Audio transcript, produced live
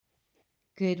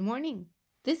Good morning.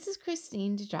 This is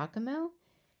Christine DiGiacomo,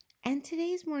 and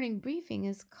today's morning briefing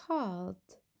is called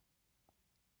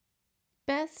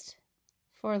Best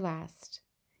for Last.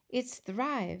 It's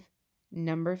Thrive,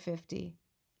 number 50.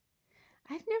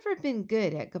 I've never been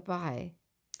good at goodbye.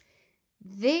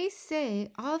 They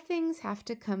say all things have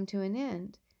to come to an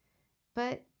end,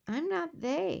 but I'm not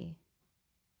they.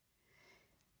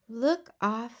 Look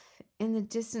off in the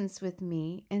distance with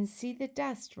me and see the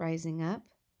dust rising up.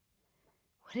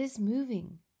 What is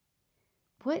moving?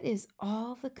 What is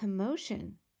all the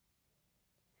commotion?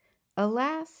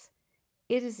 Alas,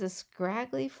 it is a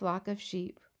scraggly flock of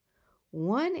sheep,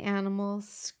 one animal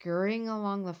scurrying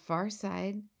along the far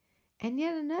side, and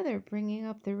yet another bringing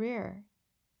up the rear.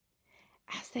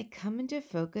 As they come into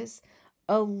focus,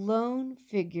 a lone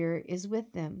figure is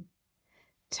with them,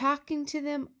 talking to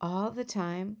them all the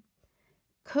time,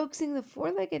 coaxing the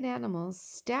four-legged animals,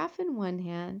 staff in one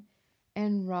hand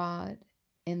and rod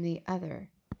in the other.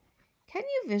 Can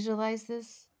you visualize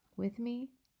this with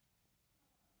me?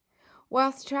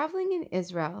 Whilst traveling in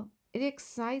Israel, it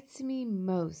excites me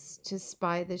most to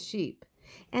spy the sheep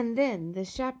and then the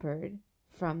shepherd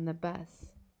from the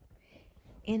bus.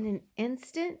 In an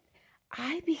instant,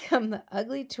 I become the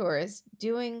ugly tourist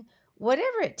doing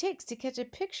whatever it takes to catch a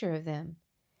picture of them.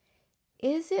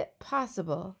 Is it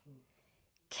possible?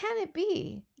 Can it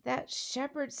be that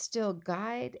shepherds still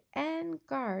guide and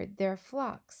guard their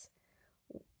flocks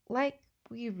like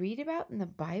we read about in the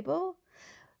Bible?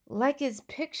 Like is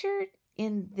pictured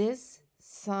in this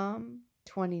Psalm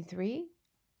 23?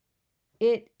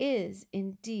 It is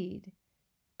indeed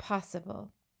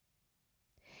possible.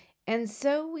 And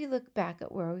so we look back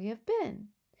at where we have been.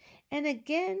 And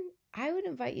again, I would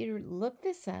invite you to look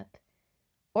this up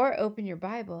or open your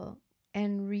Bible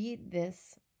and read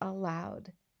this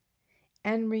aloud.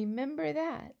 And remember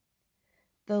that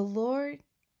the Lord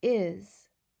is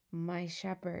my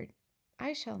shepherd.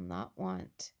 I shall not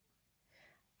want.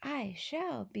 I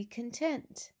shall be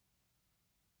content.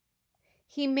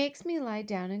 He makes me lie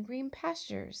down in green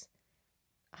pastures.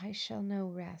 I shall know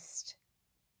rest.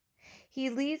 He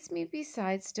leads me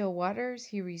beside still waters.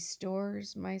 He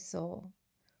restores my soul.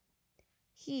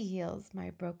 He heals my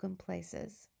broken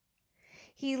places.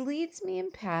 He leads me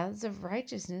in paths of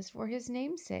righteousness for his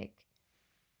name's sake.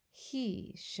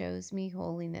 He shows me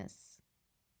holiness.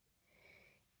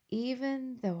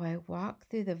 Even though I walk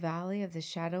through the valley of the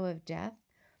shadow of death,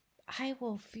 I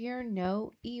will fear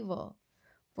no evil,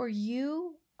 for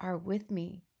you are with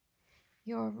me.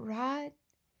 Your rod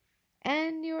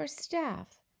and your staff,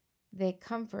 they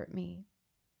comfort me.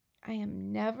 I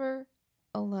am never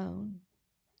alone.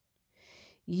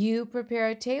 You prepare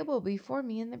a table before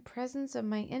me in the presence of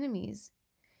my enemies.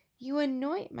 You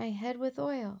anoint my head with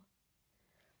oil.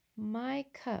 My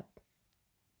cup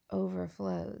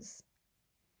overflows.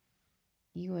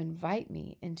 You invite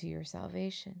me into your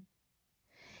salvation.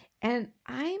 And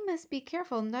I must be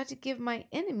careful not to give my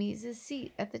enemies a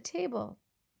seat at the table.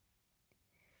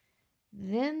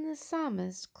 Then the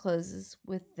psalmist closes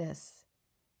with this: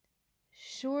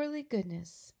 surely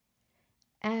goodness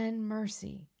and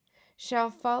mercy shall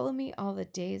follow me all the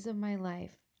days of my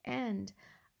life, and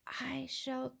I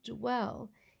shall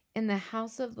dwell in the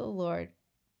house of the Lord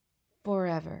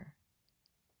forever.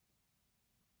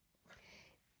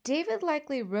 David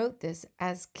likely wrote this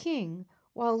as king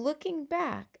while looking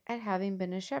back at having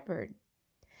been a shepherd,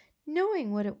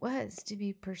 knowing what it was to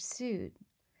be pursued,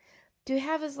 to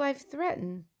have his life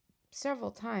threatened several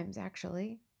times,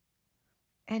 actually.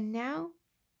 And now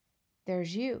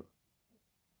there's you.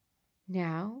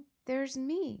 Now there's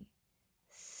me,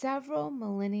 several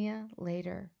millennia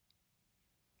later.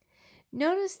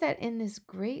 Notice that in this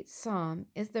great psalm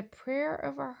is the prayer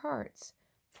of our hearts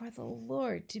for the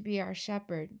Lord to be our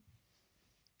shepherd,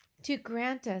 to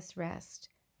grant us rest,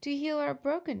 to heal our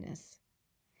brokenness.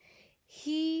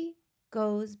 He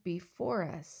goes before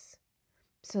us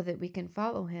so that we can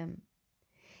follow him.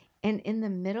 And in the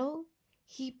middle,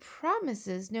 he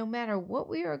promises no matter what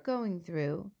we are going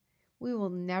through, we will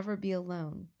never be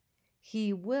alone.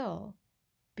 He will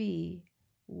be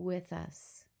with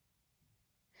us.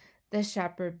 The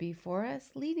shepherd before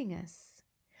us, leading us.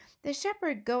 The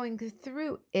shepherd going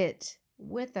through it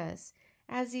with us.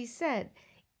 As he said,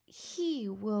 he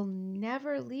will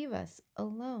never leave us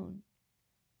alone,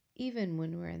 even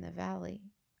when we're in the valley.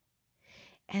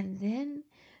 And then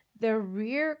the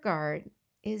rear guard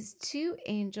is two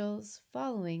angels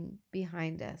following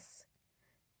behind us.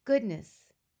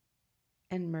 Goodness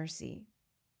and mercy.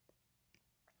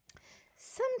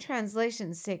 Some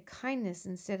translations say kindness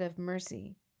instead of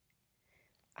mercy.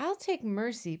 I'll take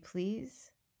mercy, please.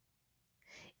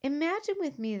 Imagine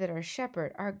with me that our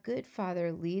shepherd, our good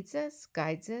father, leads us,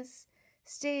 guides us,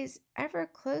 stays ever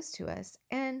close to us,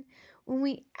 and when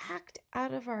we act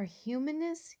out of our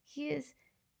humanness, he is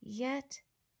yet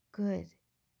good.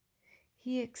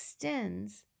 He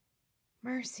extends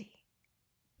mercy.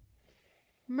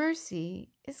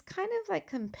 Mercy is kind of like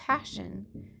compassion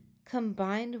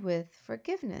combined with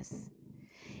forgiveness.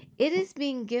 It is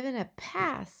being given a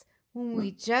pass when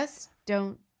we just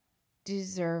don't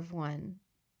deserve one.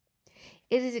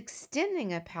 It is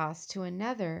extending a pass to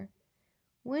another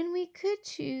when we could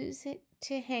choose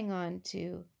to hang on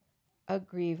to a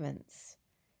grievance.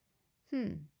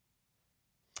 And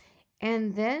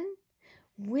then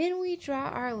when we draw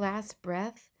our last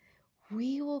breath,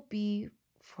 we will be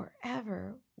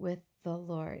forever with the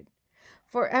Lord,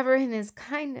 forever in his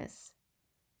kindness,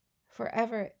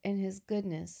 forever in his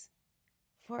goodness,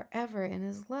 forever in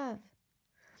his love.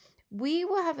 We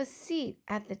will have a seat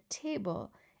at the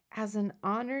table as an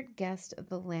honored guest of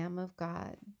the Lamb of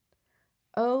God.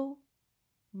 Oh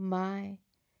my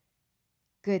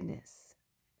goodness.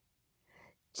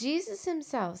 Jesus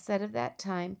himself said of that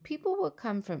time, people will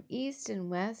come from east and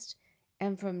west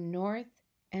and from north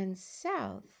and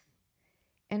south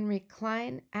and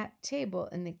recline at table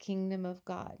in the kingdom of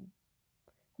God.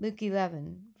 Luke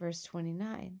 11, verse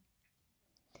 29.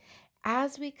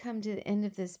 As we come to the end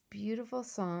of this beautiful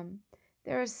psalm,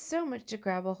 there is so much to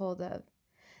grab a hold of.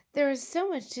 There is so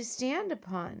much to stand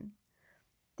upon.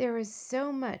 There is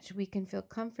so much we can feel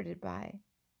comforted by.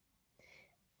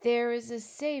 There is a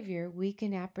Savior we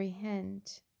can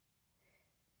apprehend.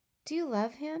 Do you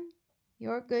love him,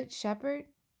 your good shepherd?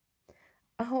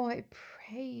 Oh, I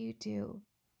pray you do.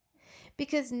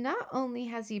 Because not only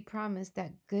has he promised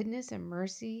that goodness and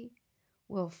mercy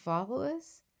will follow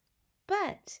us,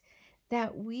 but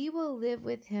that we will live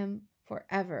with him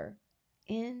forever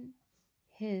in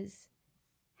his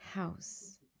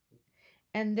house.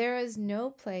 And there is no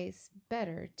place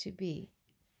better to be.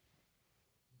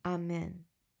 Amen.